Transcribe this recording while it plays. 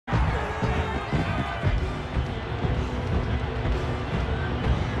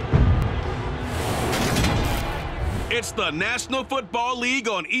It's the National Football League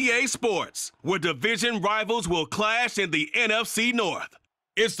on EA Sports, where division rivals will clash in the NFC North.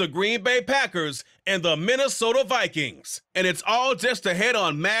 It's the Green Bay Packers and the Minnesota Vikings, and it's all just ahead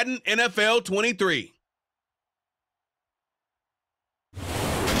on Madden NFL 23.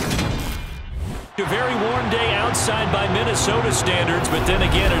 A very warm day outside by Minnesota standards, but then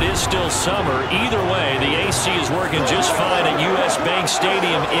again, it is still summer. Either way, the AC is working just fine at US Bank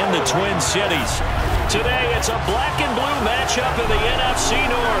Stadium in the Twin Cities. Today, it's a black and blue matchup in the NFC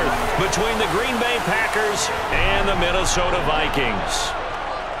North between the Green Bay Packers and the Minnesota Vikings.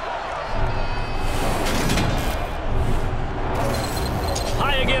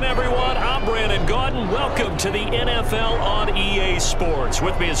 Hi again, everyone. I'm Brandon Gaudin. Welcome to the NFL on EA Sports.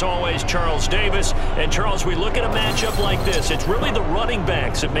 With me, as always, Charles Davis. And, Charles, we look at a matchup like this. It's really the running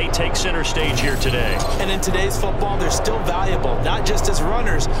backs that may take center stage here today. And in today's football, they're still valuable, not just as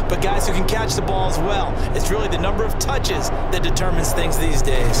runners, but guys who can catch the ball as well. It's really the number of touches that determines things these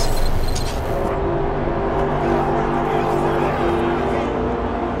days.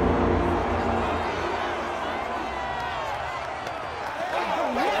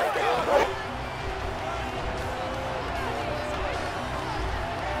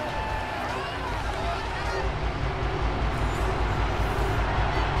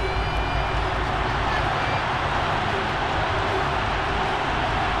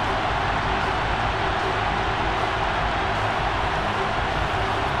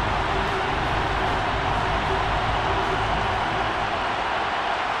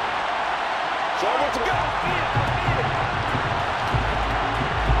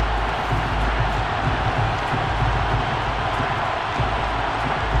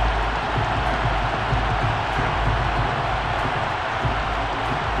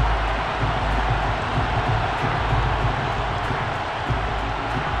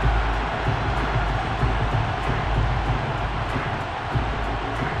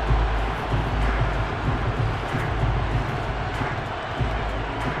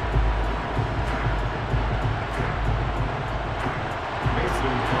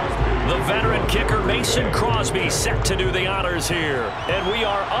 Set to do the honors here, and we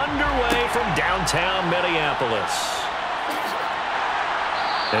are underway from downtown Minneapolis.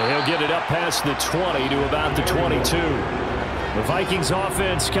 And he'll get it up past the 20 to about the 22. The Vikings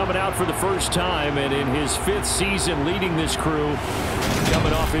offense coming out for the first time, and in his 5th season leading this crew,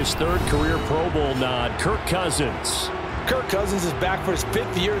 coming off his 3rd career Pro Bowl nod, Kirk Cousins. Kirk Cousins is back for his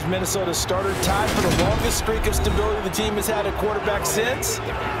 5th year as Minnesota's starter, tied for the longest streak of stability the team has had at quarterback since,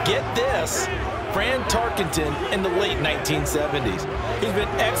 get this, Fran Tarkenton in the late 1970s. He's been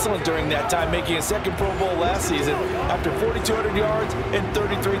excellent during that time, making a 2nd Pro Bowl last season after 4,200 yards and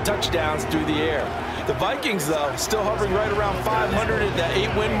 33 touchdowns through the air. The Vikings, though, still hovering right around 500 at that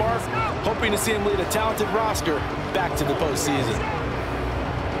 8-win mark, hoping to see him lead a talented roster back to the postseason.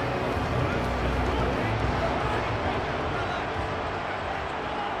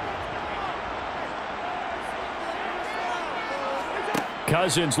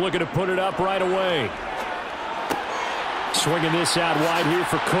 Cousins looking to put it up right away. Swinging this out wide here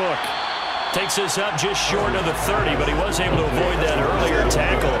for Cook. Takes this up just short of the 30, but he was able to avoid that earlier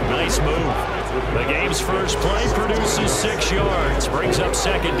tackle. Nice move. The game's first play produces 6 yards. Brings up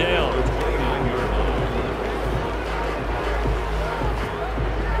 2nd down.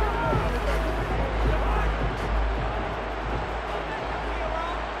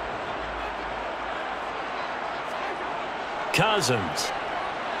 Cousins.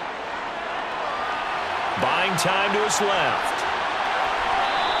 Buying time to his left.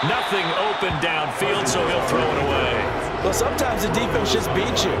 Nothing open downfield, so he'll throw it away. Well, sometimes the defense just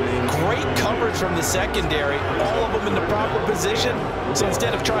beats you. Great coverage from the secondary, all of them in the proper position. So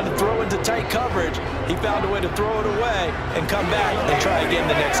instead of trying to throw into tight coverage, he found a way to throw it away and come back and try again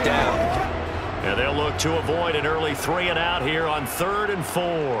the next down. And they'll look to avoid an early 3-and-out here on 3rd and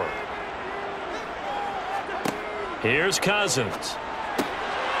 4. Here's Cousins.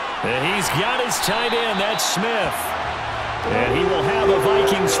 And he's got his tight end. That's Smith. And he will have a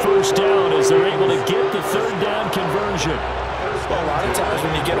Vikings first down as they're able to get the 3rd down conversion. Well, a lot of times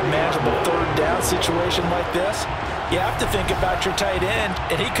when you get a manageable 3rd down situation like this, you have to think about your tight end,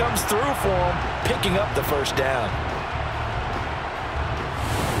 and he comes through for him, picking up the 1st down.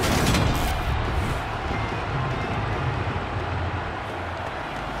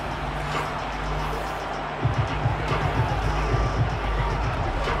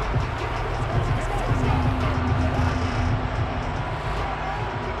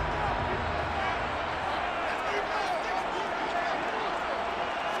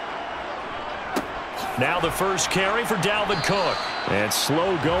 Now the first carry for Dalvin Cook. And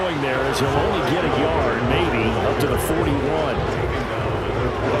slow going there as he'll only get a yard, maybe, up to the 41.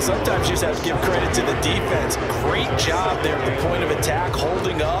 Well, sometimes you just have to give credit to the defense. Great job there at the point of attack,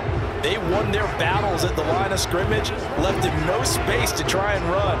 holding up. They won their battles at the line of scrimmage, left him no space to try and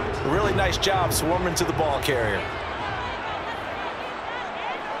run. Really nice job swarming to the ball carrier.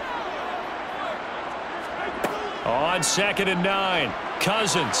 On 2nd and 9,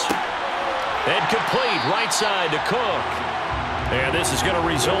 Cousins. And complete right side to Cook. And this is going to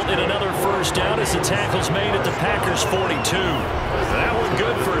result in another first down as the tackle's made at the Packers' 42. That one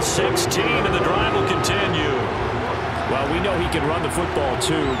good for 16, and the drive will continue. Well, we know he can run the football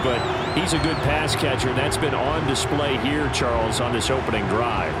too, but he's a good pass catcher, and that's been on display here, Charles, on this opening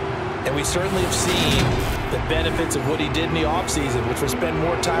drive. And we certainly have seen the benefits of what he did in the offseason, which was spend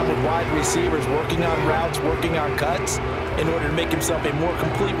more time with wide receivers, working on routes, working on cuts, in order to make himself a more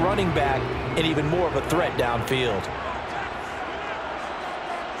complete running back and even more of a threat downfield.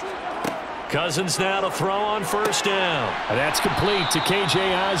 Cousins now to throw on first down. And that's complete to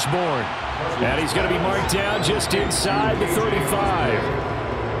K.J. Osborne. And he's going to be marked down just inside the 35.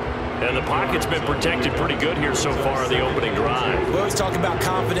 And the pocket's been protected pretty good here so far in the opening drive. We always talk about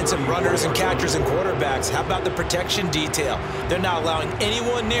confidence in runners and catchers and quarterbacks. How about the protection detail? They're not allowing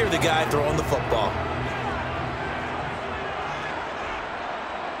anyone near the guy throwing the football.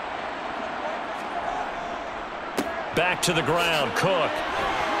 Back to the ground, Cook.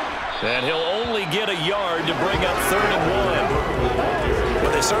 And he'll only get a yard to bring up 3rd and 1.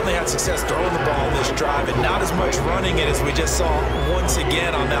 But they certainly had success throwing the ball in this drive, and not as much running it as we just saw once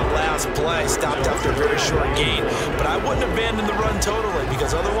again on that last play. Stopped after a very short gain. But I wouldn't abandon the run totally,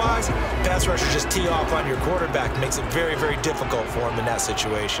 because otherwise, pass rushers just tee off on your quarterback. Makes it very, very difficult for him in that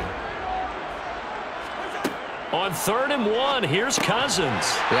situation. On 3rd and 1, here's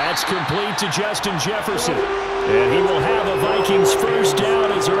Cousins. That's complete to Justin Jefferson. And he will have a Vikings first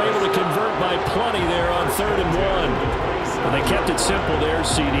down as they're able to convert by plenty there on 3rd and 1. And they kept it simple there,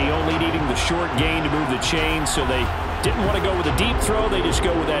 CD, only needing the short gain to move the chain, so they didn't want to go with a deep throw. They just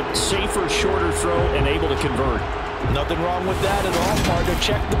go with that safer, shorter throw and able to convert. Nothing wrong with that at all, partner.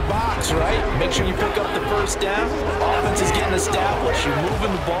 Check the box, right? Make sure you pick up the first down. Offense is getting established. You're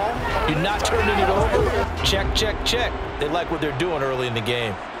moving the ball. You're not turning it over. Check, check, check. They like what they're doing early in the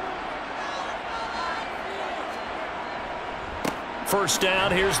game. First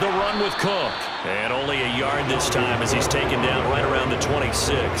down, here's the run with Cook. And only a yard this time as he's taken down right around the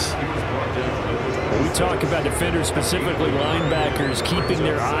 26. We talk about defenders, specifically linebackers, keeping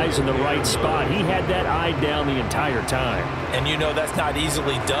their eyes in the right spot. He had that eye down the entire time. And you know that's not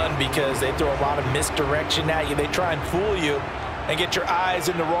easily done because they throw a lot of misdirection at you. They try and fool you and get your eyes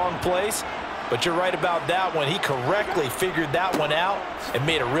in the wrong place. But you're right about that one. He correctly figured that one out and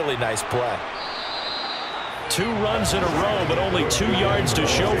made a really nice play. 2 runs in a row, but only 2 yards to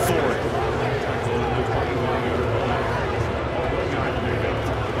show for it.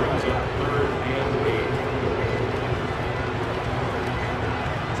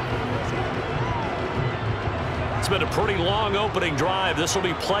 It's been a pretty long opening drive. This will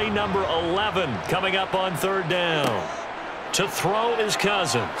be play number 11 coming up on 3rd down. To throw is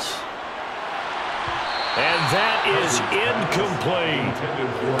Cousins. And that is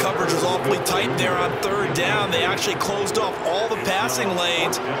incomplete. Coverage was awfully tight there on 3rd down. They actually closed off all the passing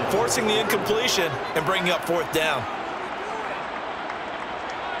lanes, forcing the incompletion and bringing up 4th down.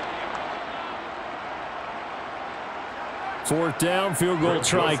 Fourth down, field goal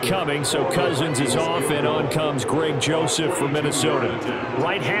try coming, so Cousins is off, and on comes Greg Joseph from Minnesota.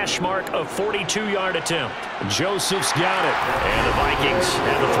 Right hash mark, a 42-yard attempt. Joseph's got it. And the Vikings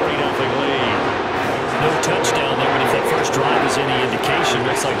have a 3-0 lead. No touchdown there, but if that first drive is any indication,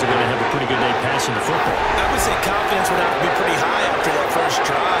 looks like they're going to have a pretty good day passing the football. I would say confidence would have to be pretty high after that first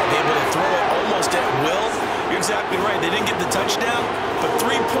drive, able to throw it almost at will. You're exactly right. They didn't get the touchdown, but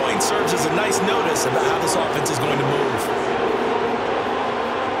 3 points serves as a nice notice about how this offense is going to move.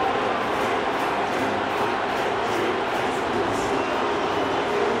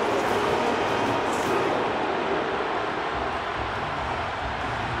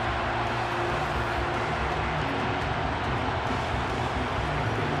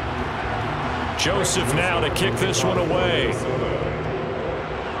 Joseph now to kick this one away.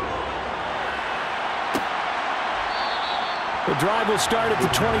 The drive will start at the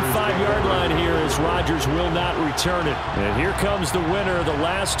 25-yard line here as Rodgers will not return it. And here comes the winner of the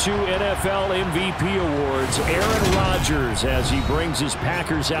last 2 NFL MVP awards, Aaron Rodgers, as he brings his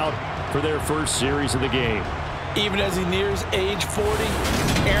Packers out for their first series of the game. Even as he nears age 40,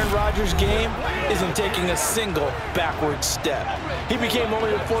 Aaron Rodgers' game isn't taking a single backward step. He became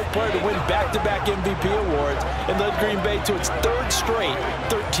only the fourth player to win back-to-back MVP awards and led Green Bay to its third straight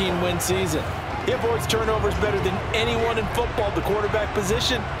 13-win season. He avoids turnovers better than anyone in football at the quarterback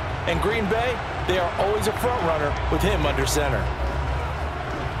position, and Green Bay, they are always a front runner with him under center.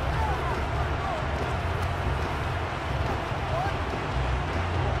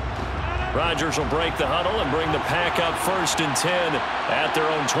 Rodgers will break the huddle and bring the pack up 1st and 10 at their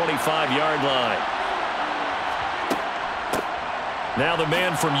own 25-yard line. Now the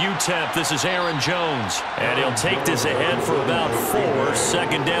man from UTEP, this is Aaron Jones, and he'll take this ahead for about 4,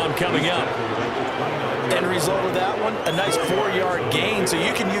 second down coming up. End result of that one, a nice 4-yard gain, so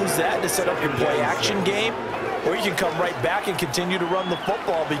you can use that to set up your play-action game, or you can come right back and continue to run the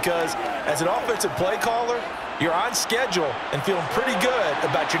football because as an offensive play caller, you're on schedule and feeling pretty good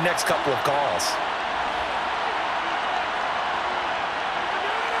about your next couple of calls.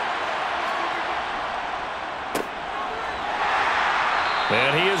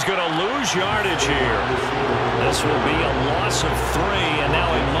 And he is going to lose yardage here. This will be a loss of 3, and now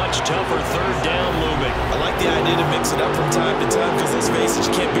a much tougher third down looming. I like the idea to mix it up from time to time because let's face it,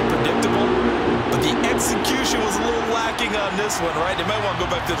 you can't be predictable. But the execution was a little lacking on this one, right? They might want to go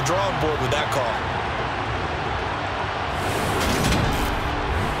back to the drawing board with that call.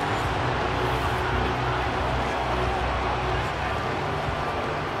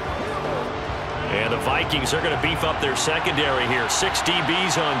 And the Vikings are going to beef up their secondary here. 6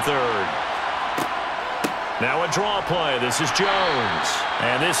 DBs on third. Now a draw play. This is Jones.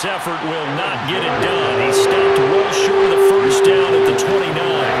 And this effort will not get it done. He stopped well short of the first down at the 29.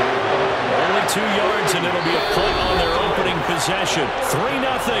 Only 2 yards, and it'll be a punt on their opening possession. 3-0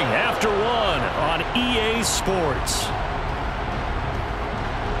 after 1 on EA Sports.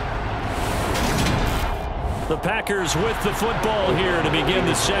 The Packers with the football here to begin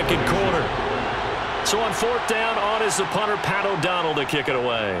the second quarter. So on 4th down, on is the punter, Pat O'Donnell, to kick it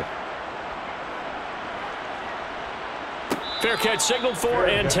away. Fair catch signaled for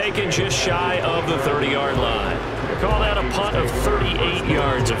and taken just shy of the 30-yard line. Call that a punt of 38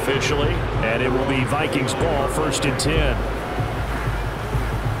 yards officially, and it will be Vikings ball 1st and 10.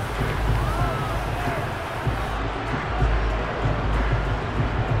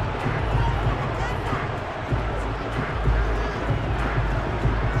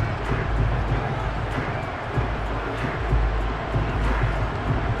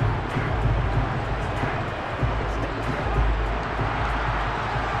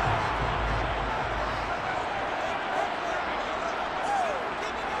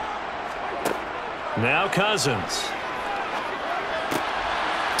 Now Cousins.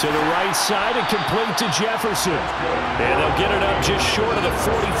 To the right side and complete to Jefferson. And they'll get it up just short of the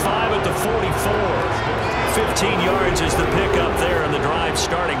 45 at the 44. 15 yards is the pickup there, and the drive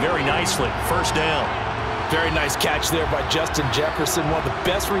starting very nicely. 1st down. Very nice catch there by Justin Jefferson, one of the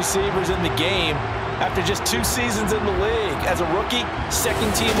best receivers in the game after just 2 seasons in the league. As a rookie,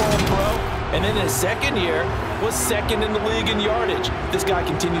 2nd team All-Pro. And then in his 2nd year, was 2nd in the league in yardage. This guy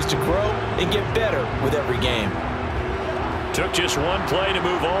continues to grow and get better with every game. Took just 1 play to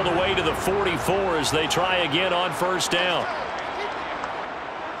move all the way to the 44 as they try again on 1st down.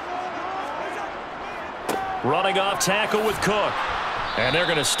 Running off tackle with Cook. And they're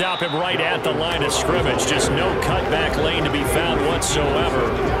going to stop him right at the line of scrimmage. Just no cutback lane to be found whatsoever.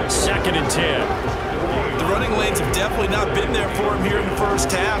 2nd and 10. The running lanes have definitely not been there for him here in the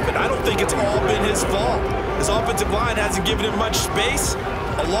first half, and I don't think it's all been his fault. His offensive line hasn't given him much space.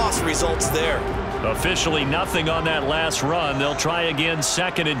 A loss results there. Officially nothing on that last run. They'll try again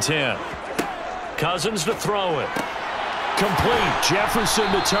 2nd and 10. Cousins to throw it. Complete.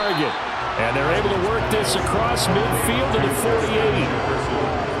 Jefferson the target. And they're able to work this across midfield to the 48.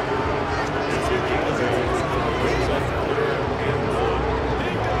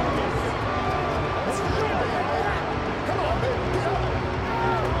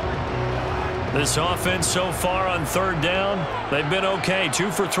 This offense so far on 3rd down, they've been okay.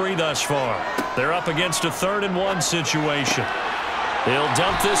 2 for 3 thus far. They're up against a 3rd and 1 situation. He'll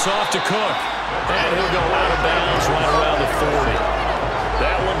dump this off to Cook. And he'll go out of bounds right around the 40.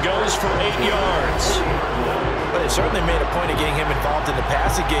 That one goes for 8 yards. But they certainly made a point of getting him involved in the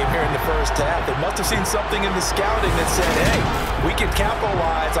passing game here in the first half. They must have seen something in the scouting that said, hey, we can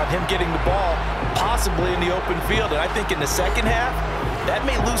capitalize on him getting the ball possibly in the open field. And I think in the second half, that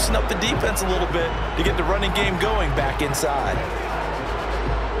may loosen up the defense a little bit to get the running game going back inside.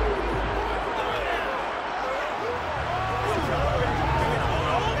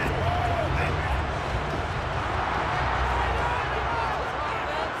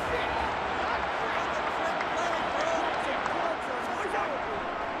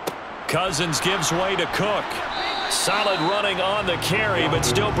 Cousins gives way to Cook. Solid running on the carry, but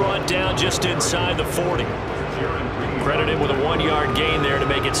still brought down just inside the 40. Credit him with a 1-yard gain there to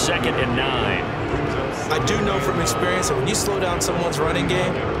make it 2nd and 9. I do know from experience that when you slow down someone's running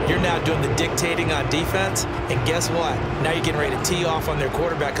game, you're now doing the dictating on defense. And guess what? Now you're getting ready to tee off on their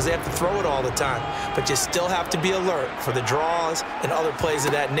quarterback because they have to throw it all the time. But you still have to be alert for the draws and other plays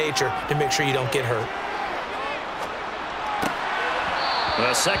of that nature to make sure you don't get hurt.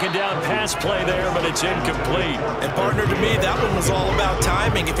 A 2nd down pass play there, but it's incomplete. And partner, to me, that one was all about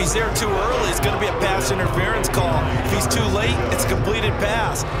timing. If he's there too early, it's going to be a pass interference call. If he's too late, it's a completed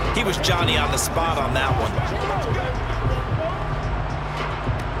pass. He was Johnny on the spot on that one.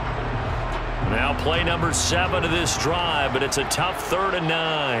 Now play number 7 of this drive, but it's a tough 3rd and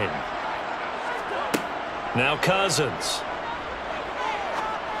 9. Now Cousins.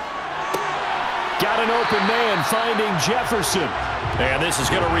 Got an open man finding Jefferson. And this is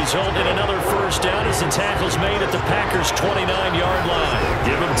going to result in another 1st down as the tackle's made at the Packers' 29-yard line.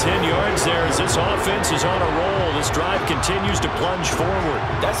 Give them 10 yards there as this offense is on a roll. This drive continues to plunge forward.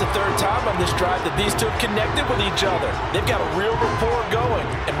 That's the 3rd time on this drive that these two have connected with each other. They've got a real rapport going.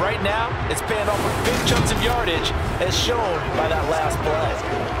 And right now, it's paying off with big chunks of yardage as shown by that last play.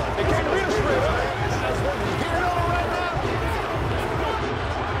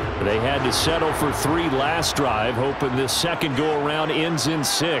 They had to settle for 3 last drive, hoping this second go-around ends in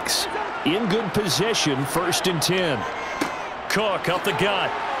 6. In good position, 1st and 10. Cook up the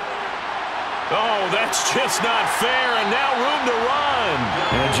gut. Oh, that's just not fair, and now room to run.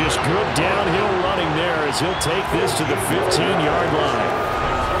 And just good downhill running there as he'll take this to the 15-yard line.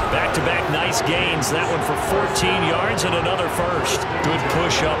 Back-to-back nice gains. That one for 14 yards and another 1st. Good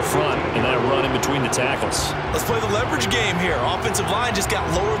push up front and that run in between the tackles. Let's play the leverage game here. Offensive line just got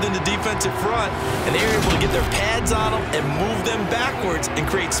lower than the defensive front, and they were able to get their pads on them and move them backwards and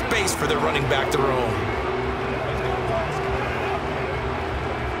create space for their running back to roam.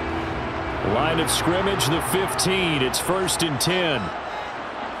 Line of scrimmage, the 15. It's 1st and 10.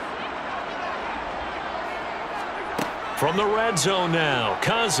 From the red zone now,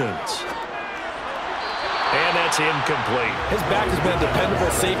 Cousins. And that's incomplete. His back has been a dependable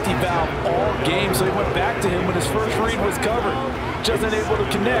safety valve all game, so he went back to him when his first read was covered. Just unable to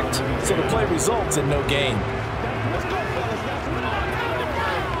connect, so the play results in no gain.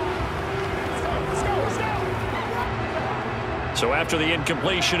 So after the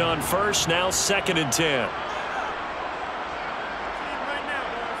incompletion on 1st, now 2nd and 10.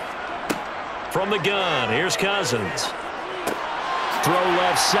 From the gun, here's Cousins. Throw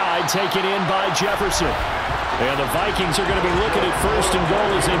left side, taken in by Jefferson. And the Vikings are going to be looking at 1st and goal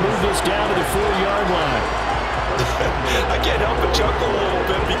as they move this down to the 4-yard line. I can't help but chuckle a little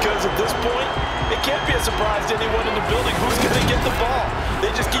bit because at this point, it can't be a surprise to anyone in the building who's going to get the ball.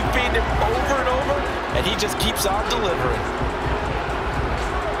 They just keep feeding him over and over, and he just keeps on delivering.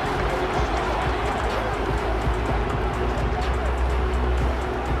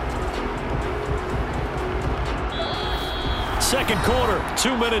 Second quarter,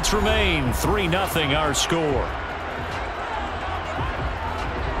 2 minutes remain, 3-0 our score.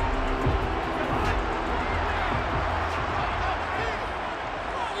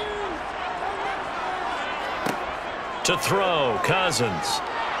 To throw, Cousins.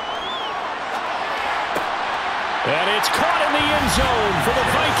 And it's caught in the end zone for the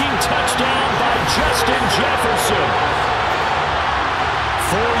Viking touchdown by Justin Jefferson.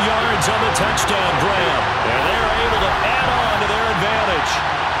 4 yards on the touchdown grab, and they're able to add on to their advantage.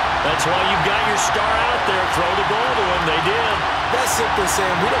 That's why you've got your star out there. Throw the ball to him. They did. That's simply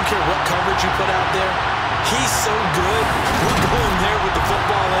saying we don't care what coverage you put out there. He's so good. We're going there with the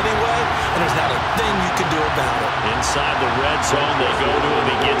football anyway, and there's not a thing you can do about it. Inside the red zone, they go to him.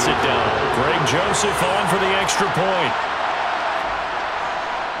 He gets it done. Greg Joseph on for the extra point.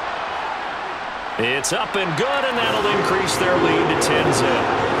 It's up and good, and that'll increase their lead to 10-zip.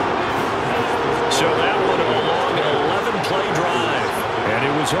 So that one a long 11-play drive. And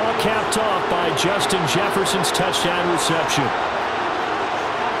it was all capped off by Justin Jefferson's touchdown reception.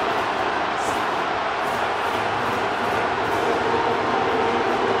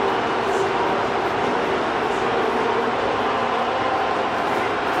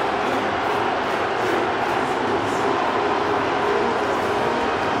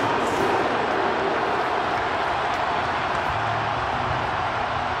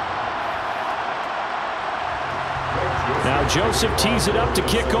 Now Joseph tees it up to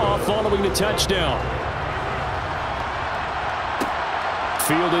kick off following the touchdown.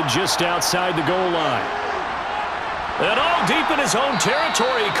 Fielded just outside the goal line. And all deep in his own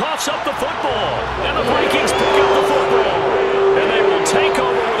territory, he coughs up the football. And the Vikings pick up the football. And they will take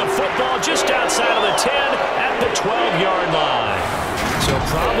over with a football football just outside of the 10 at the 12-yard line. So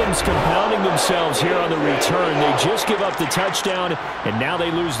problems compounding themselves here on the return. They just give up the touchdown, and now they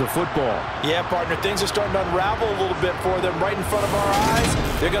lose the football. Yeah, partner, things are starting to unravel a little bit for them right in front of our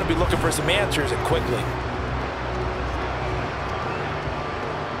eyes. They're going to be looking for some answers, and quickly.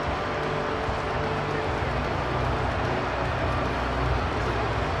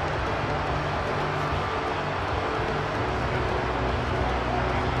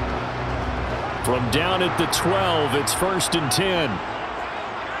 From down at the 12, it's 1st and 10.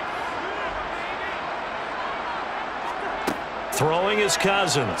 Throwing is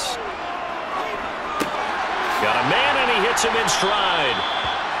Cousins. Got a man, and he hits him in stride.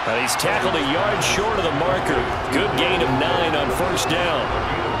 And he's tackled a yard short of the marker. Good gain of 9 on 1st down.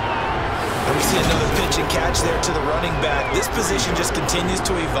 And we see another pitch and catch there to the running back. This position just continues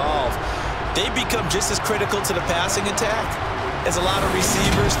to evolve. They become just as critical to the passing attack as a lot of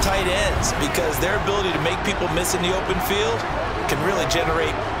receivers, tight ends, because their ability to make people miss in the open field can really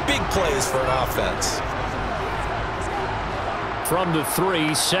generate big plays for an offense. From the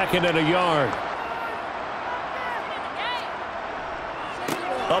 3, 2nd and a yard.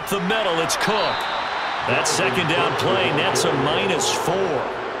 Up the middle, it's Cook. That 2nd down play nets a -4.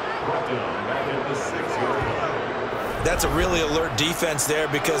 That's a really alert defense there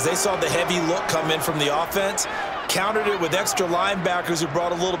because they saw the heavy look come in from the offense, countered it with extra linebackers who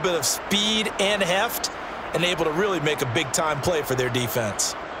brought a little bit of speed and heft, and able to really make a big-time play for their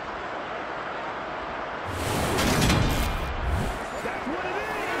defense.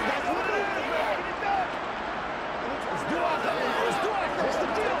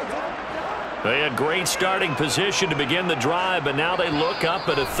 They had great starting position to begin the drive, but now they look up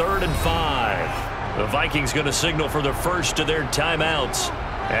at a 3rd and 5. The Vikings going to signal for the first of their timeouts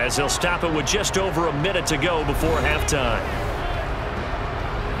as they'll stop it with just over a minute to go before halftime.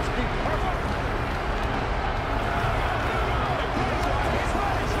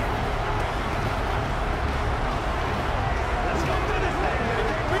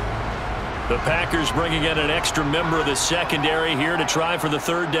 The Packers bringing in an extra member of the secondary here to try for the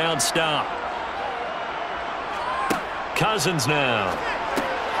 3rd down stop. Cousins now.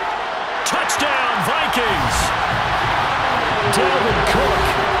 Touchdown, Vikings! Dalvin Cook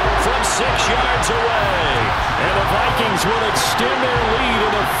from 6 yards away. And the Vikings will extend their lead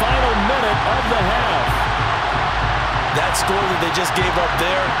in the final minute of the half. That score that they just gave up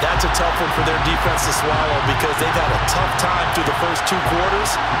there, that's a tough one for their defense to swallow because they've had a tough time through the first 2 quarters.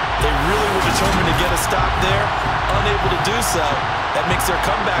 They really were determined to get a stop there. Unable to do so, that makes their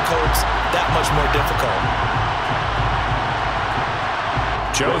comeback hopes that much more difficult.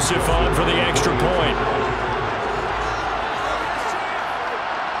 Joseph on for the extra point.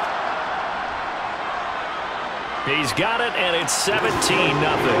 He's got it, and it's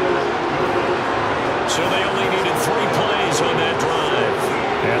 17-0. So they only needed 3 plays on that drive.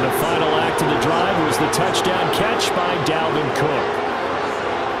 And the final act of the drive was the touchdown catch by Dalvin Cook.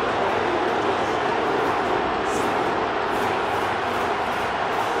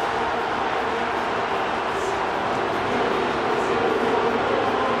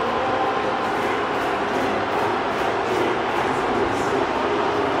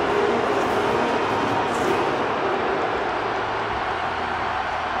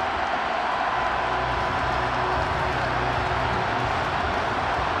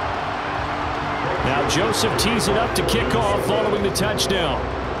 Joseph tees it up to kick off following the touchdown.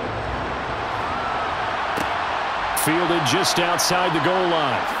 Fielded just outside the goal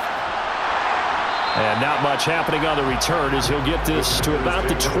line. And not much happening on the return as he'll get this to about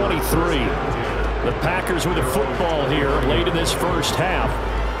the 23. The Packers with a football here late in this first half.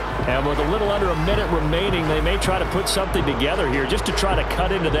 And with a little under a minute remaining, they may try to put something together here just to try to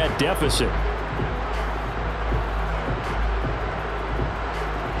cut into that deficit.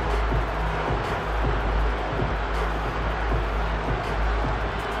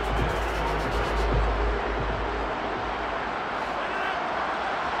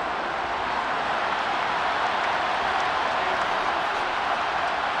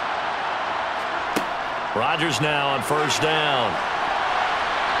 Rodgers now on 1st down.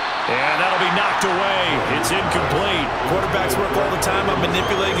 And that'll be knocked away. It's incomplete. Quarterbacks work all the time on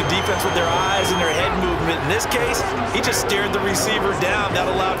manipulating a defense with their eyes and their head movement. In this case, he just stared the receiver down. That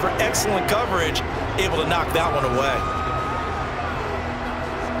allowed for excellent coverage, able to knock that one away.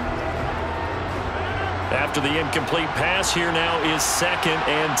 After the incomplete pass, here now is 2nd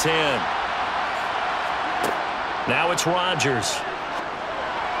and 10. Now it's Rodgers.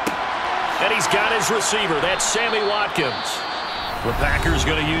 And he's got his receiver. That's Sammy Watkins. The Packers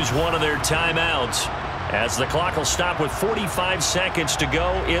going to use one of their timeouts. as the clock will stop with 45 seconds to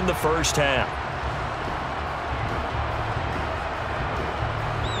go in the first half.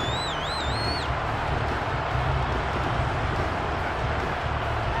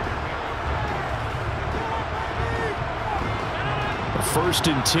 First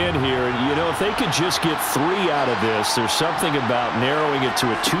and 10 here, and you know, if they could just get 3 out of this, there's something about narrowing it to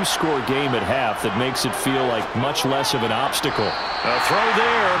a 2-score game at half that makes it feel like much less of an obstacle. A throw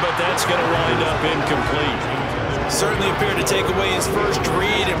there, but that's going to wind up incomplete. Certainly appeared to take away his first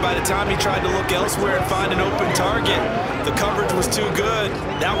read, and by the time he tried to look elsewhere and find an open target, the coverage was too good.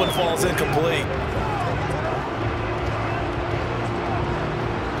 That one falls incomplete.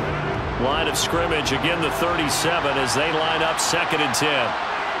 Line of scrimmage, again the 37 as they line up 2nd and 10.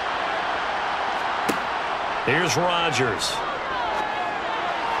 Here's Rodgers.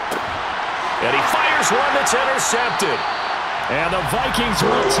 And he fires one that's intercepted. And the Vikings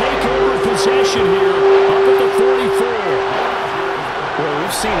will take over possession here up at the 44. Well,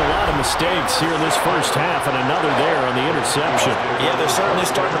 we've seen a lot of mistakes here in this first half, and another there on the interception. Yeah, they're certainly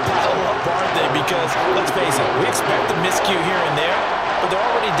starting to pile up, aren't they? Because, let's face it, we expect a miscue here and there, but they're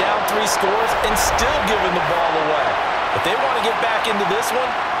already down 3 scores and still giving the ball away. If they want to get back into this one,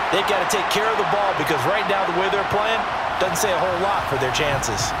 they've got to take care of the ball, because right now the way they're playing doesn't say a whole lot for their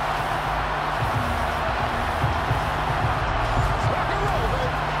chances.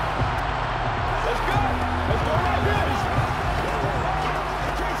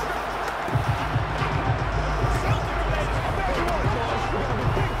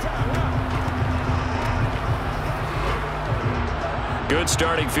 Good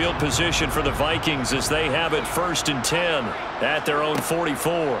starting field position for the Vikings as they have it 1st and 10 at their own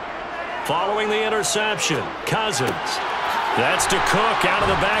 44. Following the interception, Cousins. That's to Cook out of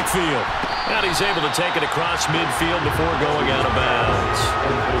the backfield. And he's able to take it across midfield before going out of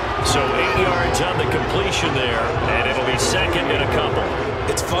bounds. So 8 yards on the completion there, and it'll be 2nd and a couple.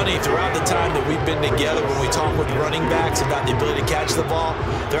 It's funny, throughout the time that we've been together, when we talk with running backs about the ability to catch the ball,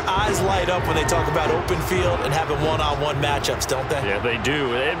 their eyes light up when they talk about open field and having one-on-one matchups, don't they? Yeah, they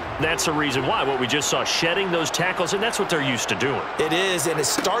do. And that's the reason why. What we just saw, shedding those tackles, and that's what they're used to doing. It is, and it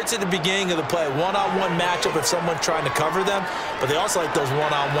starts at the beginning of the play. One-on-one matchup if someone's trying to cover them, but they also like those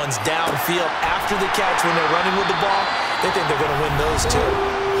one-on-ones downfield after the catch when they're running with the ball. They think they're going to win those too.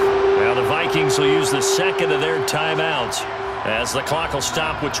 Now the Vikings will use the 2nd of their timeouts as the clock will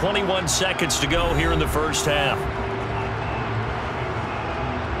stop with 21 seconds to go here in the first half.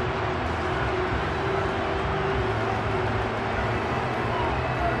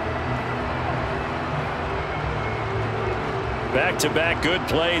 Back-to-back good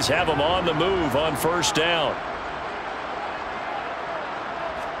plays have them on the move on 1st down.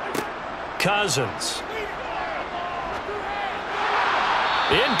 Cousins.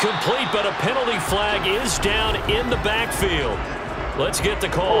 Incomplete, but a penalty flag is down in the backfield. Let's get the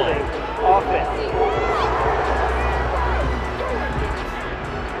call.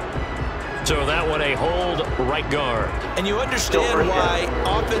 So that one a hold, right guard. And you understand why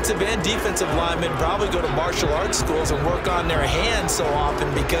offensive and defensive linemen probably go to martial arts schools and work on their hands so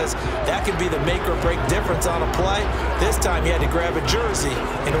often, because that could be the make or break difference on a play. This time he had to grab a jersey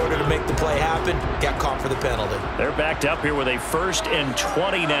in order to make the play happen. Got caught for the penalty. They're backed up here with a 1st and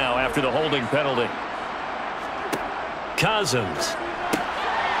 20 now after the holding penalty. Cousins.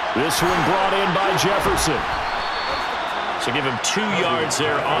 This one brought in by Jefferson. So give him 2 yards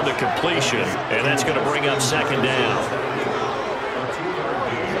there on the completion, and that's going to bring up 2nd down.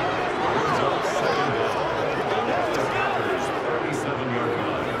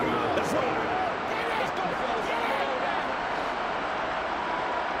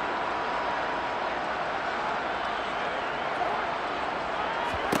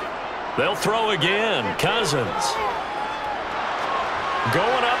 They'll throw again. Cousins.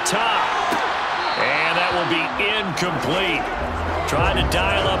 Going up top. And that will be incomplete. Trying to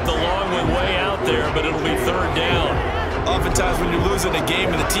dial up the long way out there, but it'll be 3rd down. Oftentimes when you're losing a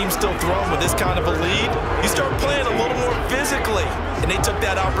game and the team's still throwing with this kind of a lead, you start playing a little more physically. And they took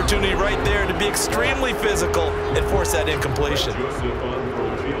that opportunity right there to be extremely physical and force that incompletion. A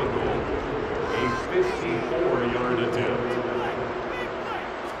 54-yard attempt.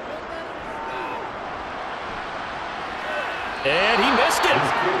 And he missed it.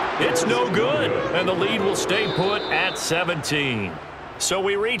 It's no good. And the lead will stay put at 17. So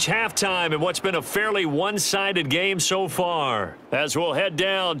we reach halftime in what's been a fairly one-sided game so far. As we'll head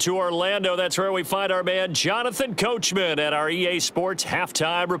down to Orlando, that's where we find our man Jonathan Coachman at our EA Sports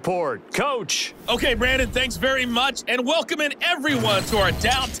Halftime Report. Coach. Okay, Brandon, thanks very much, and welcome in everyone to our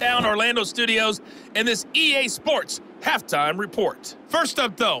downtown Orlando studios and this EA Sports halftime report. First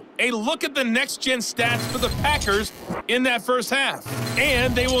up, though, a look at the next-gen stats for the Packers in that first half.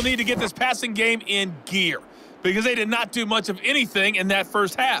 And they will need to get this passing game in gear because they did not do much of anything in that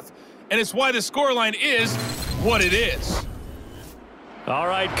first half. And it's why the scoreline is what it is. All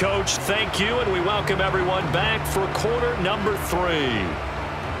right, Coach, thank you, and we welcome everyone back for quarter number 3.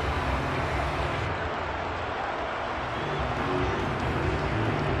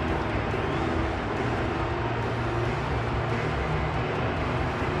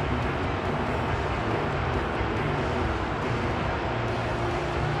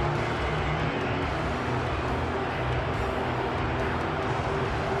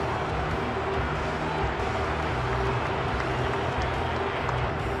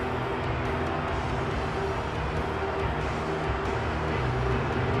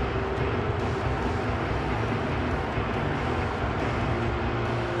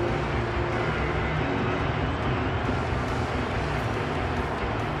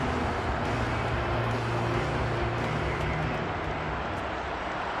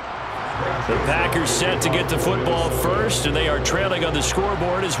 The Packers set to get the football first, and they are trailing on the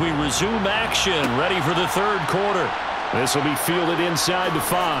scoreboard as we resume action, ready for the third quarter. This will be fielded inside the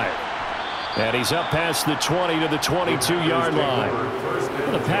 5. And he's up past the 20 to the 22-yard line.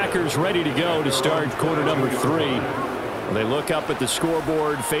 The Packers ready to go to start quarter number 3. They look up at the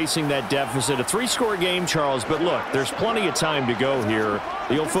scoreboard facing that deficit. A 3-score game, Charles, but look, there's plenty of time to go here.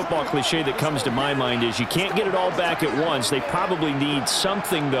 The old football cliche that comes to my mind is you can't get it all back at once. They probably need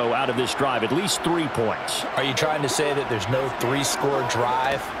something, though, out of this drive, at least 3 points. Are you trying to say that there's no 3-score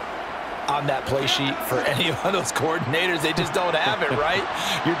drive on that play sheet for any of those coordinators? They just don't have it, right?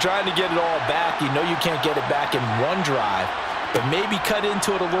 You're trying to get it all back. You know you can't get it back in one drive, but maybe cut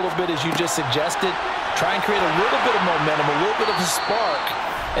into it a little bit as you just suggested. Try and create a little bit of momentum, a little bit of a spark,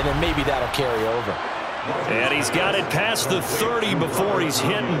 and then maybe that'll carry over. And he's got it past the 30 before he's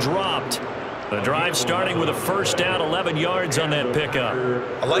hit and dropped. The drive starting with a first down, 11 yards on that pickup.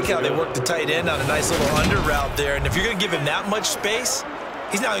 I like how they work the tight end on a nice little under route there, and if you're going to give him that much space,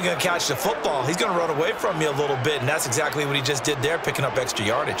 he's not even going to catch the football. He's going to run away from you a little bit, and that's exactly what he just did there, picking up extra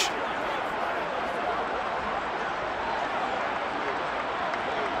yardage.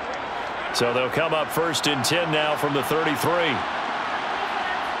 So they'll come up first and 10 now from the 33.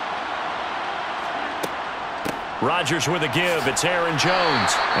 Rodgers with a give. It's Aaron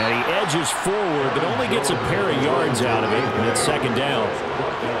Jones. And he edges forward, but only gets a pair of yards out of it, and it's second down.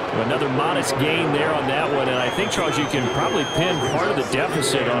 Another modest gain there on that one, and I think, Charles, you can probably pin part of the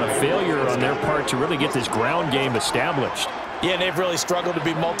deficit on a failure on their part to really get this ground game established. Yeah, and they've really struggled to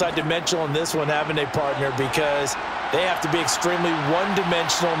be multidimensional in this one, haven't they, partner? Because they have to be extremely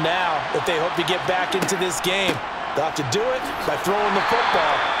one-dimensional now if they hope to get back into this game. They'll have to do it by throwing the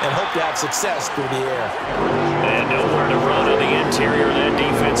football and hope to have success through the air. And nowhere to run on the interior of that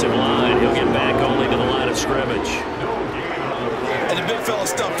defensive line. He'll get back only to the line of scrimmage. And the big fella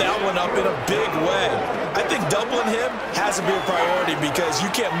stuffed that one up in a big way. I think doubling him has to be a priority because you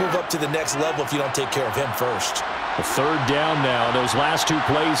can't move up to the next level if you don't take care of him first. A third down now. Those last 2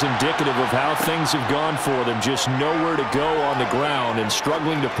 plays indicative of how things have gone for them. Just nowhere to go on the ground and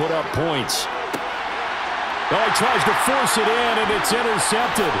struggling to put up points. Oh, he tries to force it in, and it's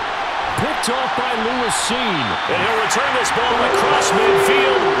intercepted. Picked off by Lewis Seen. And he'll return this ball across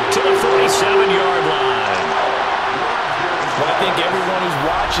midfield to the 47-yard line. Well, I think everyone who's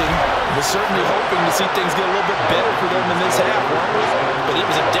watching was certainly hoping to see things get a little bit better for them in this half, weren't we? But it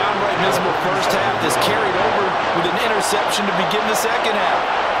was a downright miserable first half that's carried over with an interception to begin the second half.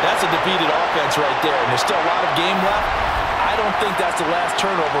 That's a defeated offense right there, and there's still a lot of game left. I don't think that's the last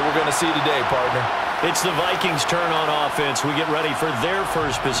turnover we're going to see today, partner. It's the Vikings' turn on offense. We get ready for their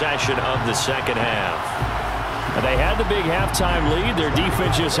first possession of the second half. They had the big halftime lead. Their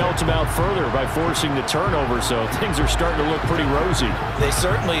defense just helped them out further by forcing the turnover, so things are starting to look pretty rosy. They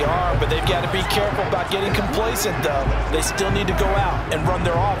certainly are, but they've got to be careful about getting complacent, though. They still need to go out and run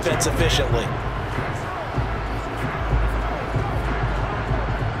their offense efficiently.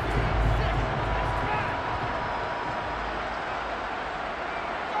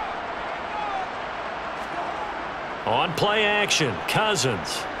 On play action,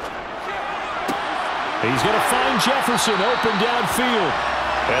 Cousins. He's going to find Jefferson open downfield.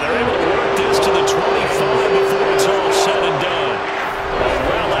 And they're able to work this to the 25 before it's all said and done. A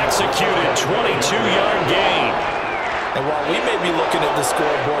well-executed 22-yard gain. And while we may be looking at the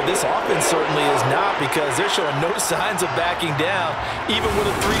scoreboard, this offense certainly is not because they're showing no signs of backing down, even with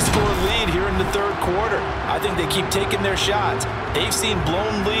a 3-score lead here in the third quarter. I think they keep taking their shots. They've seen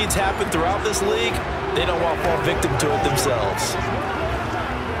blown leads happen throughout this league. They don't want to fall victim to it themselves.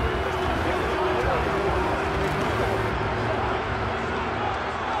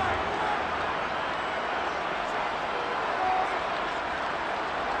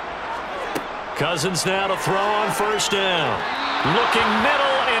 Cousins now to throw on first down. Looking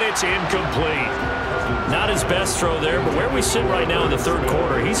middle, and it's incomplete. Not his best throw there, but where we sit right now in the third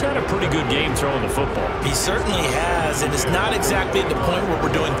quarter, he's had a pretty good game throwing the football. He certainly has, and it's not exactly at the point where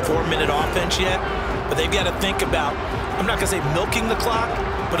we're doing 4-minute offense yet, but they've got to think about, I'm not going to say milking the clock,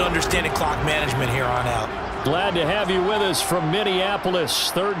 but understanding clock management here on out. Glad to have you with us from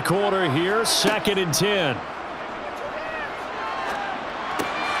Minneapolis. Third quarter here, 2nd and 10.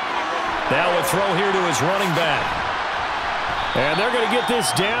 Now a throw here to his running back. And they're going to get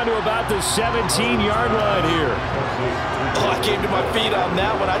this down to about the 17-yard line here. Oh, I came to my feet on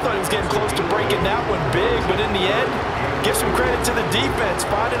that one. I thought he was getting close to breaking that one big, but in the end, give some credit to the defense,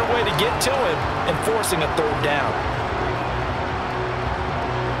 finding a way to get to him and forcing a third down.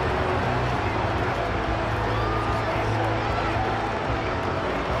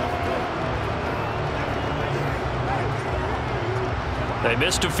 They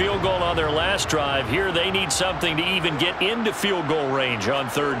missed a field goal on their last drive. Here they need something to even get into field goal range on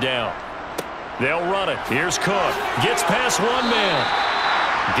third down. They'll run it. Here's Cook. Gets past one man.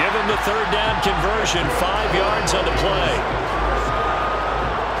 Give him the third down conversion. 5 yards on the play.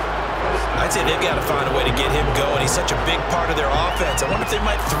 I'd say they've got to find a way to get him going. He's such a big part of their offense. I wonder if they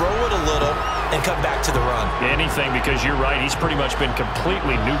might throw it a little and come back to the run. Anything, because you're right. He's pretty much been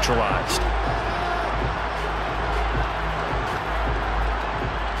completely neutralized.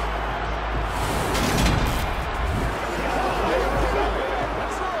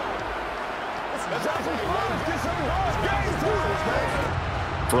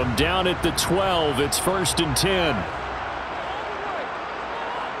 From down at the 12, it's 1st and 10.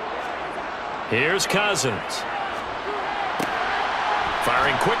 Here's Cousins.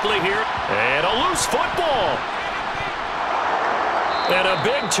 Firing quickly here. And a loose football. And a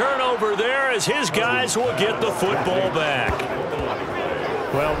big turnover there as his guys will get the football back.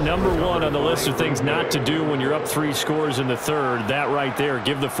 Well, number one on the list of things not to do when you're up 3 scores in the third, that right there,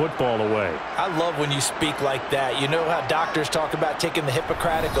 give the football away. I love when you speak like that. You know how doctors talk about taking the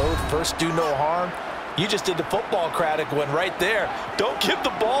Hippocratic Oath, first do no harm? You just did the football-cratic one right there. Don't give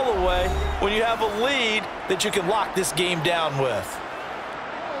the ball away when you have a lead that you can lock this game down with.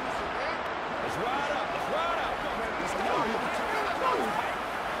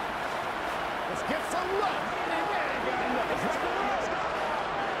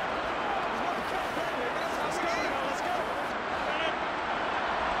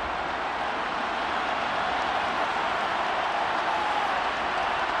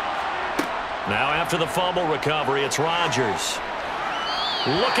 Now after the fumble recovery, it's Rodgers.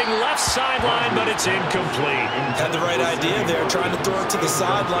 Looking left sideline, but it's incomplete. Had the right idea there, trying to throw it to the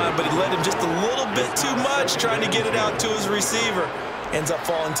sideline, but he let him just a little bit too much, trying to get it out to his receiver. Ends up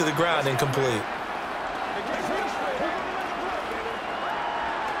falling to the ground, incomplete.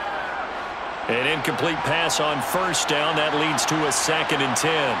 An incomplete pass on first down. That leads to a 2nd and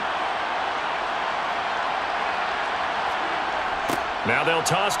 10. Now they'll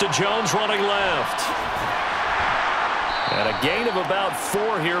toss to Jones running left. And a gain of about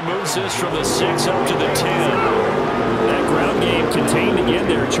 4 here moves this from the 6 up to the 10. That ground game contained again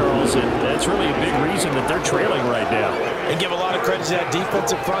there, Charles, and that's really a big reason that they're trailing right now. And give a lot of credit to that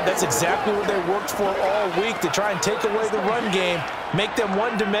defensive front. That's exactly what they worked for all week, to try and take away the run game, make them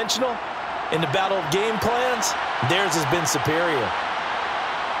one-dimensional. In the battle of game plans, theirs has been superior.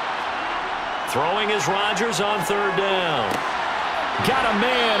 Throwing is Rodgers on third down. Got a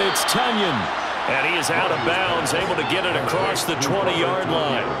man, it's Tunyon. And he is out of bounds, able to get it across the 20-yard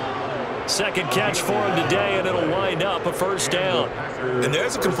line. Second catch for him today, and it'll wind up a first down. And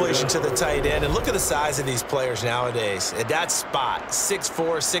there's a completion to the tight end. And look at the size of these players nowadays. At that spot,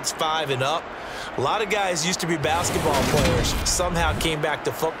 6'4", 6'5", and up. A lot of guys used to be basketball players, somehow came back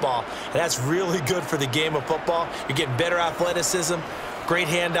to football. And that's really good for the game of football. You're getting better athleticism, great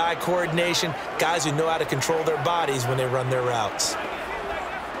hand-eye coordination, guys who know how to control their bodies when they run their routes.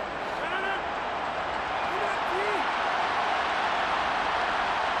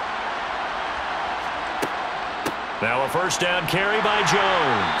 Now a first down carry by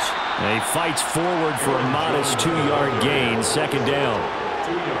Jones. He fights forward for a modest 2-yard gain, 2nd down.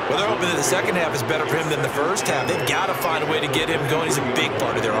 Well, they're hoping that the second half is better for him than the first half. They've got to find a way to get him going. He's a big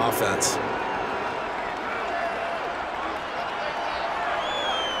part of their offense.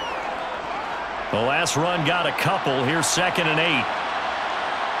 The last run got a couple. Here's 2nd and 8.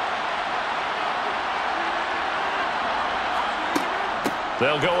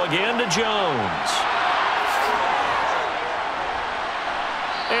 They'll go again to Jones.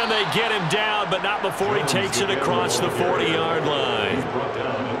 And they get him down, but not before he takes it across the 40-yard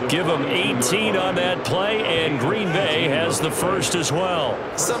line. Give him 18 on that play, and Green Bay has the first as well.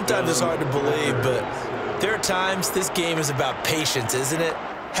 Sometimes it's hard to believe, but there are times this game is about patience, isn't it?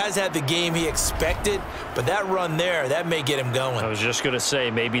 Has had the game he expected, but that run there, that may get him going. I was just going to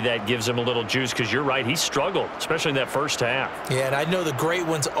say, maybe that gives him a little juice, because you're right, he struggled, especially in that first half. Yeah, and I know the great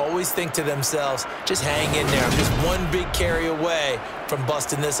ones always think to themselves, just hang in there. I'm just one big carry away from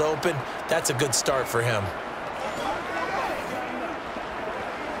busting this open. That's a good start for him.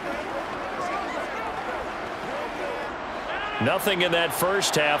 Nothing in that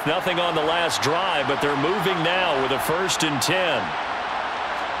first half, nothing on the last drive, but they're moving now with a 1st and 10.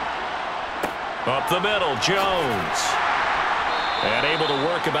 Up the middle, Jones. And able to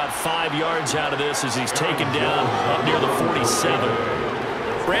work about 5 yards out of this as he's taken down up near the 47.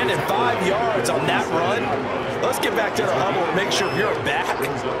 Brandon, 5 yards on that run. Let's get back to the huddle and make sure if you're back,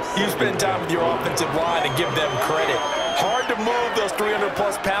 you spend time with your offensive line and give them credit. Hard to move those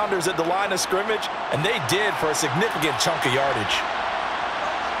 300-plus pounders at the line of scrimmage, and they did for a significant chunk of yardage.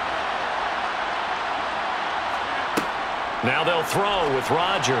 Now they'll throw with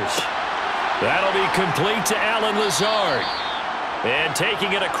Rodgers. That'll be complete to Allen Lazard. And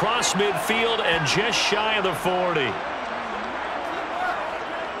taking it across midfield and just shy of the 40.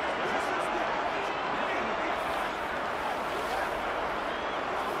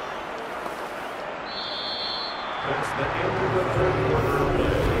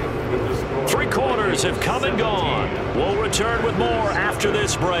 Three quarters have come and gone. We'll return with more after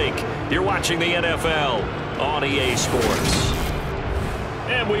this break. You're watching the NFL on EA Sports.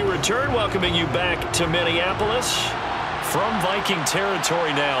 And we return, welcoming you back to Minneapolis. From Viking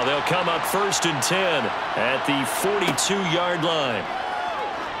territory now, they'll come up 1st and 10 at the 42-yard line.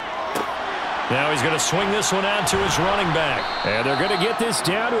 Now he's going to swing this one out to his running back. And they're going to get this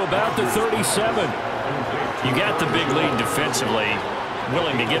down to about the 37. You got the big lead defensively.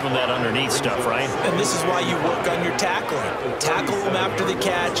 Willing to give him that underneath stuff, right? And this is why you work on your tackling. Tackle them after the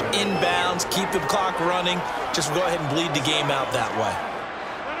catch, inbounds, keep the clock running. Just go ahead and bleed the game out that way.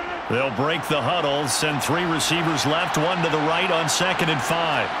 They'll break the huddle, send 3 receivers left, 1 to the right on 2nd and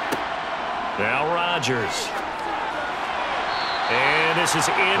 5. Now Rodgers. And this is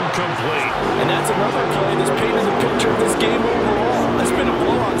incomplete. And that's another play that's painted the picture of this game overall. It's been a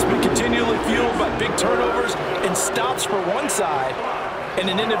blowout. It's been continually fueled by big turnovers and stops for one side and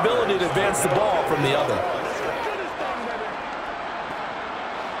an inability to advance the ball from the other.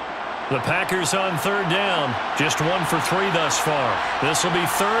 The Packers on 3rd down. Just 1 for 3 thus far. This will be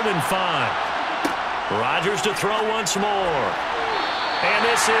 3rd and 5. Rodgers to throw once more. And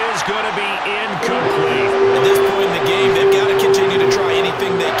this is going to be incomplete. At this point in the game, they've got to continue to try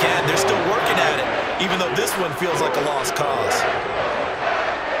anything they can. They're still working at it, even though this one feels like a lost cause.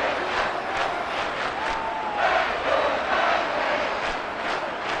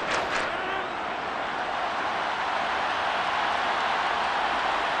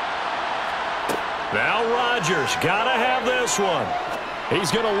 Now Rodgers, gotta have this one.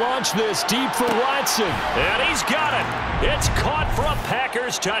 He's going to launch this deep for Watson. And he's got it. It's caught for a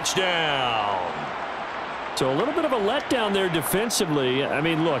Packers touchdown. So a little bit of a letdown there defensively. I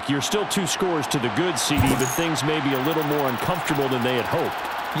mean, look, you're still 2 scores to the good, CD, but things may be a little more uncomfortable than they had hoped.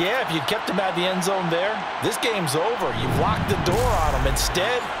 Yeah, if you kept him out of the end zone there, this game's over. You've locked the door on him.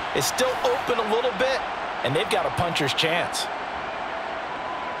 Instead, it's still open a little bit, and they've got a puncher's chance.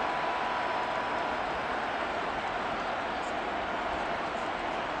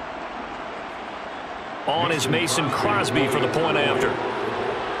 On is Mason Crosby for the point after.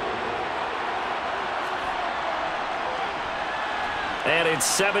 And it's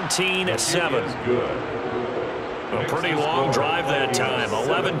 17-7. A pretty long drive that time.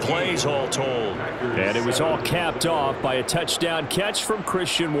 11 plays all told. And it was all capped off by a touchdown catch from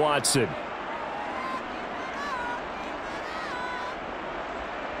Christian Watson.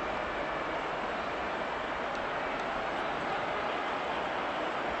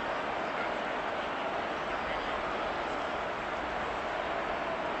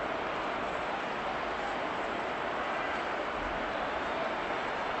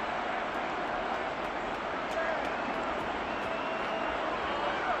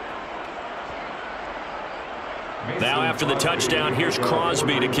 Now after the touchdown, here's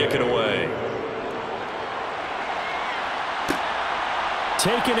Crosby to kick it away.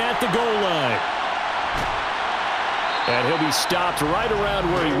 Taken at the goal line. And he'll be stopped right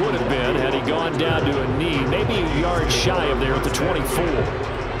around where he would have been had he gone down to a knee, maybe a yard shy of there at the 24.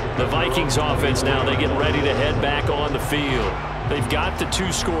 The Vikings offense now, they get ready to head back on the field. They've got the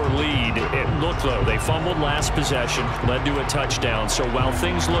 2-score lead. Look, though, they fumbled last possession, led to a touchdown. So while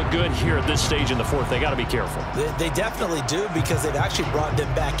things look good here at this stage in the fourth, they got to be careful. They definitely do, because they've actually brought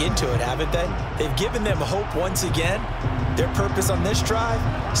them back into it, haven't they? They've given them hope once again. Their purpose on this drive,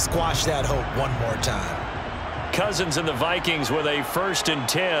 squash that hope one more time. Cousins and the Vikings with a 1st and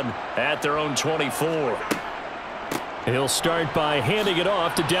 10 at their own 24. He'll start by handing it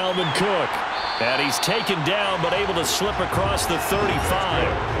off to Dalvin Cook. And he's taken down, but able to slip across the 35.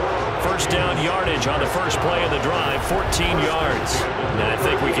 1st down yardage on the first play of the drive, 14 yards. And I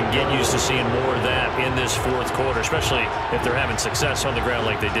think we can get used to seeing more of that in this fourth quarter, especially if they're having success on the ground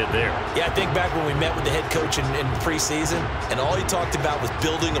like they did there. Yeah, I think back when we met with the head coach in preseason, and all he talked about was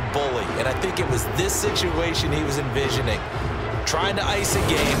building a bully. And I think it was this situation he was envisioning. Trying to ice a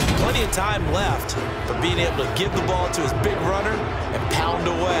game, plenty of time left, but being able to give the ball to his big runner and pound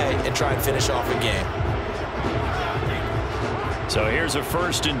away and try and finish off a game. So here's a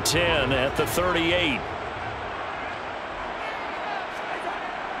 1st and 10 at the 38.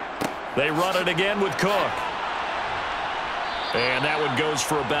 They run it again with Cook. And that one goes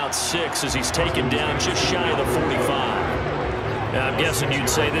for about 6 as he's taken down just shy of the 45. Now, I'm guessing you'd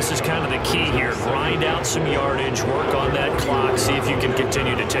say this is kind of the key here. Grind out some yardage, work on that clock, see if you can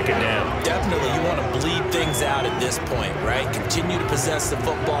continue to tick it down. Definitely, you want to bleed things out at this point, right? Continue to possess the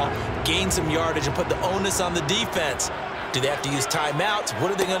football, gain some yardage, and put the onus on the defense. Do they have to use timeouts?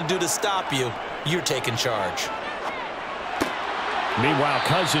 What are they going to do to stop you? You're taking charge. Meanwhile,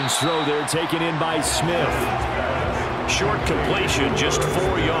 Cousins' throw there taken in by Smith. Short completion, just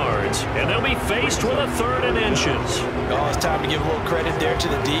 4 yards, and they'll be faced with a 3rd and inches. Oh, it's time to give a little credit there to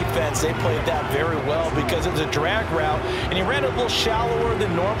the defense. They played that very well because it was a drag route, and he ran a little shallower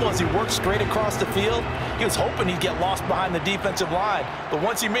than normal as he worked straight across the field. He was hoping he'd get lost behind the defensive line, but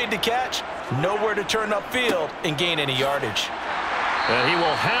once he made the catch, nowhere to turn upfield and gain any yardage. And he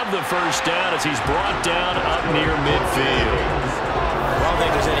will have the 1st down as he's brought down up near midfield. I don't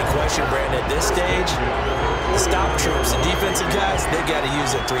think there's any question, Brandon, at this stage. Stop troops, the defensive guys, they've got to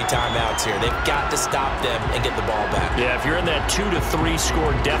use their 3 timeouts here. They've got to stop them and get the ball back. Yeah, if you're in that 2 to 3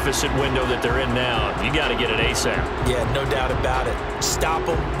 score deficit window that they're in now, you got to get it ASAP. Yeah, no doubt about it. Stop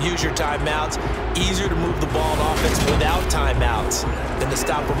them, use your timeouts. Easier to move the ball on offense without timeouts than to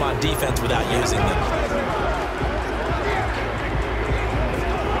stop them on defense without using them.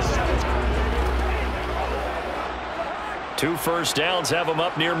 2 first downs have them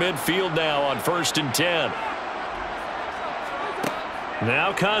up near midfield now on 1st and 10.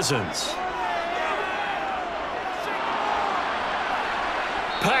 Now Cousins.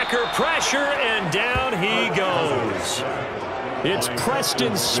 Packer pressure, and down he goes. It's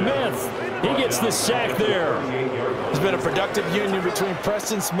Preston Smith. He gets the sack there. There's been a productive union between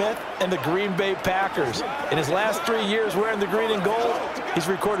Preston Smith and the Green Bay Packers. In his last 3 years wearing the green and gold, he's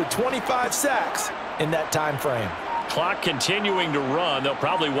recorded 25 sacks in that time frame. Clock continuing to run. They'll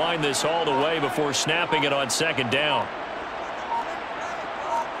probably wind this all the way before snapping it on 2nd down.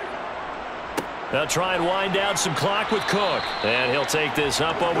 They'll try and wind down some clock with Cook. And he'll take this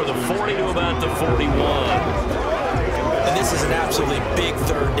up over the 40 to about the 41. And this is an absolutely big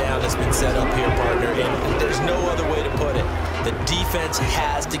 3rd down that's been set up here, partner. And there's no other way to put it. The defense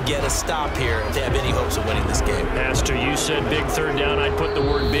has to get a stop here if they have any hopes of winning this game. Pastor, you said big 3rd down. I'd put the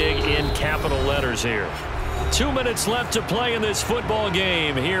word big in capital letters here. 2 minutes left to play in this football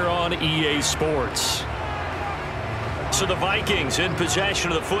game here on EA Sports. So the Vikings in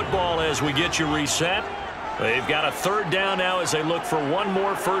possession of the football as we get you reset. They've got a 3rd down now as they look for one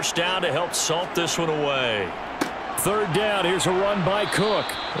more 1st down to help salt this one away. 3rd down. Here's a run by Cook.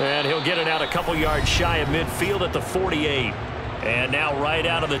 And he'll get it out a couple yards shy of midfield at the 48. And now right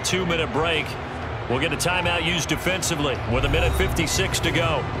out of the 2-minute break, we'll get a timeout used defensively with 1:56 to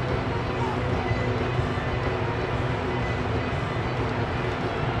go.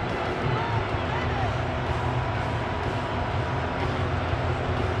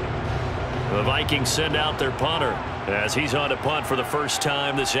 The Vikings send out their punter as he's on to punt for the first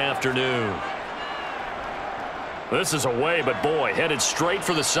time this afternoon. This is away, but boy, headed straight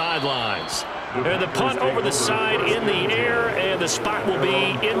for the sidelines. And the punt over the side in the air, and the spot will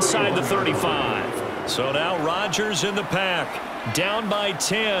be inside the 35. So now Rodgers in the pack, down by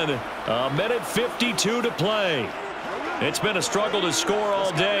 10, 1:52 to play. It's been a struggle to score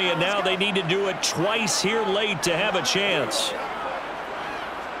all day, and now they need to do it twice here late to have a chance.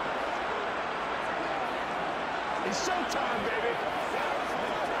 It's showtime, baby.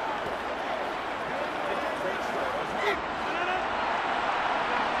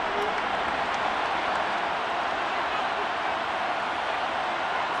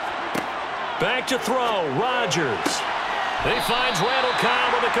 Back to throw, Rodgers. He finds Randall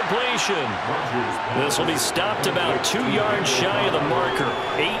Cobb with a completion. This will be stopped about 2 yards shy of the marker.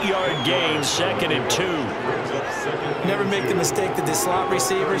 8-yard gain, 2nd and 2. Never make the mistake that the slot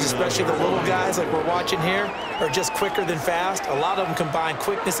receivers, especially the little guys like we're watching here, are just quicker than fast. A lot of them combine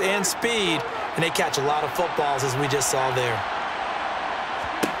quickness and speed, and they catch a lot of footballs, as we just saw there.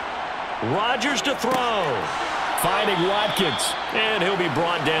 Rodgers to throw. Finding Watkins, and he'll be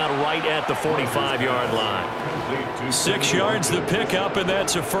brought down right at the 45-yard line. 6 yards the pickup, and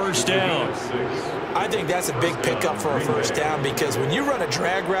that's a first down. I think that's a big pickup for a first down because when you run a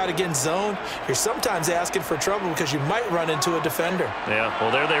drag route against zone, you're sometimes asking for trouble because you might run into a defender. Yeah,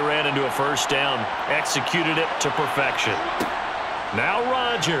 well, there they ran into a first down, executed it to perfection. Now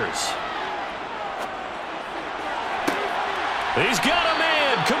Rodgers. He's got a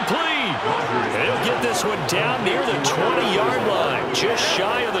man, complete. And he'll get this one down near the 20-yard line, just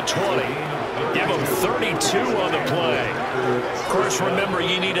shy of the 20. Give him 32 on the play. Of course, remember,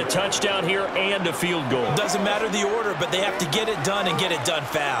 you need a touchdown here and a field goal. Doesn't matter the order, but they have to get it done and get it done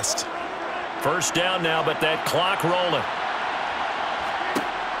fast. First down now, but that clock rolling.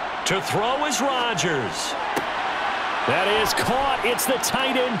 To throw is Rodgers. That is caught. It's the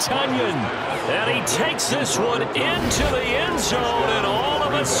tight end, Tunyon. And he takes this one into the end zone, and all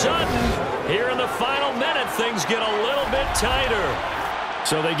of a sudden, here in the final minute, things get a little bit tighter.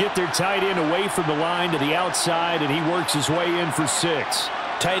 So they get their tight end away from the line to the outside, and he works his way in for 6.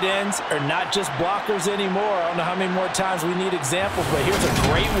 Tight ends are not just blockers anymore. I don't know how many more times we need examples, but here's a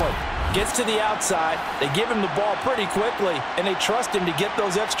great one. Gets to the outside, they give him the ball pretty quickly, and they trust him to get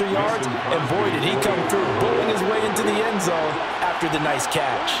those extra yards, and boy, did he come through, bowling his way into the end zone after the nice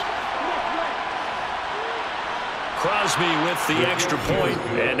catch. Crosby with the extra point,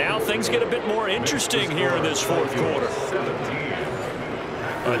 and now things get a bit more interesting here in this fourth quarter.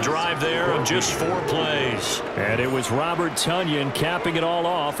 A drive there of just 4 plays. And it was Robert Tunyon capping it all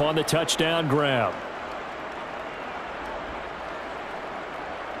off on the touchdown grab.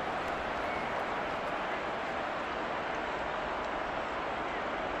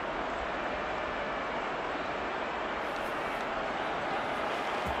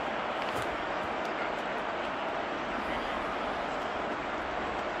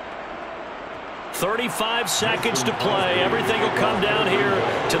 .35 seconds to play. Everything will come down here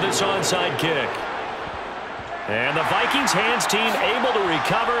to this onside kick. And the Vikings hands team able to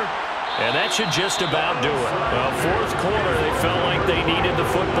recover, and that should just about do it. Well, fourth quarter, they felt like they needed the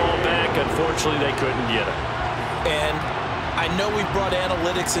football back. Unfortunately, they couldn't get it. And I know we brought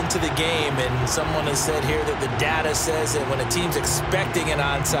analytics into the game, and someone has said here that the data says that when a team's expecting an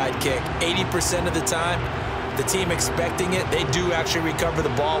onside kick, 80% of the time, the team expecting it, they do actually recover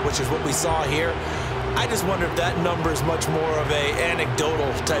the ball, which is what we saw here. I just wonder if that number is much more of a anecdotal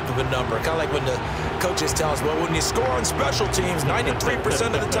type of a number. Kind of like when the coaches tell us, well, when you score on special teams,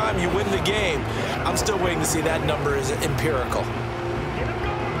 93% of the time you win the game. I'm still waiting to see that number is empirical.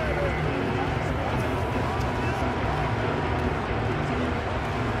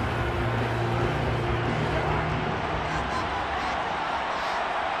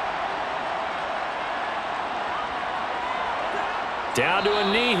 Down to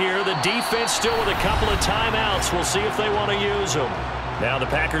a knee here. The defense still with a couple of timeouts. We'll see if they want to use them. Now the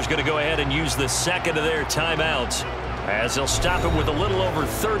Packers going to go ahead and use the second of their timeouts as they'll stop him with a little over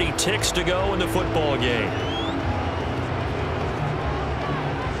 30 ticks to go in the football game.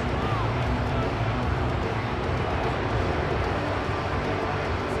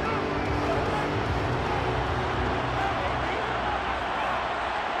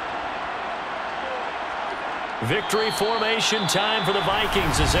 Victory formation time for the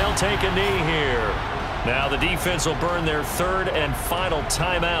Vikings as they'll take a knee here. Now the defense will burn their third and final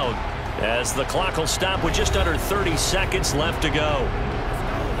timeout as the clock will stop with just under 30 seconds left to go.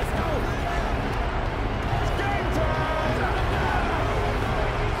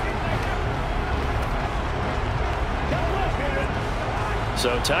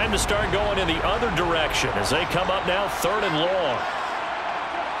 So time to start going in the other direction as they come up now 3rd and long.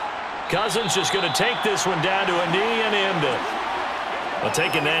 Cousins just going to take this one down to a knee and end it. Well,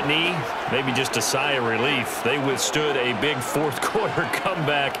 taking that knee, maybe just a sigh of relief. They withstood a big fourth quarter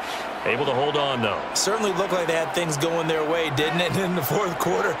comeback. Able to hold on, though. Certainly looked like they had things going their way, didn't it? In the fourth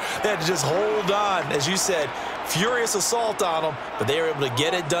quarter, they had to just hold on. As you said, furious assault on them, but they were able to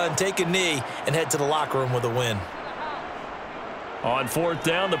get it done, take a knee, and head to the locker room with a win. On 4th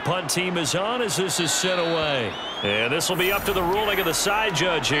down, the punt team is on as this is sent away. And this will be up to the ruling of the side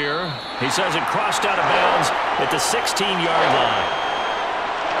judge here. He says it crossed out of bounds at the 16-yard line.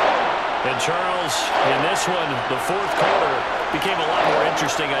 And Charles, in this one, the fourth quarter, became a lot more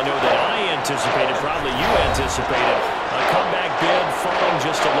interesting, I know, than I anticipated, probably you anticipated. A comeback bid falling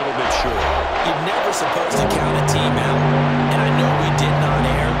just a little bit short. You're never supposed to count a team out, and I know we did not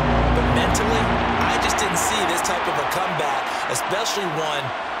air, but mentally, I just didn't see this type of a comeback, especially one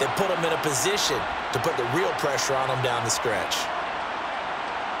that put them in a position to put the real pressure on them down the stretch.